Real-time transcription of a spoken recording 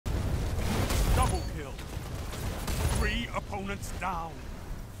opponents down.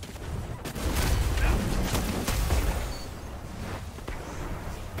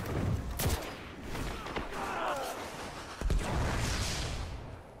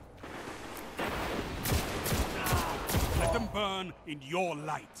 Let them burn in your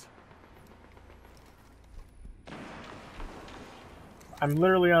light. I'm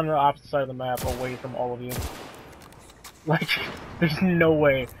literally on the opposite side of the map, away from all of you. Like, there's no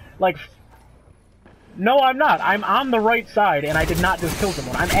way. Like, no, I'm not. I'm on the right side, and I did not just kill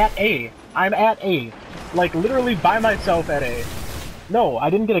someone. I'm at A. I'm at A. Like, literally by myself at A. No, I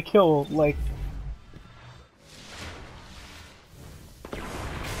didn't get a kill, like...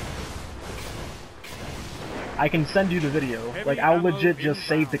 I can send you the video. Like, I'll legit just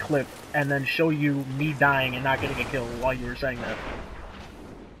save the clip, and then show you me dying and not getting a kill while you were saying that.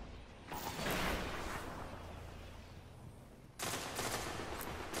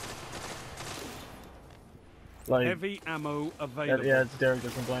 Like, heavy ammo available. Yeah, it's Deriq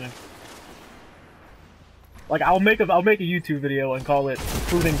just complaining. Like, I'll make a YouTube video and call it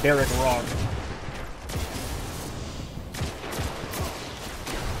 "Proving Deriq Wrong."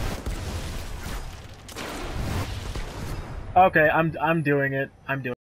 Okay, I'm doing it. I'm doing it.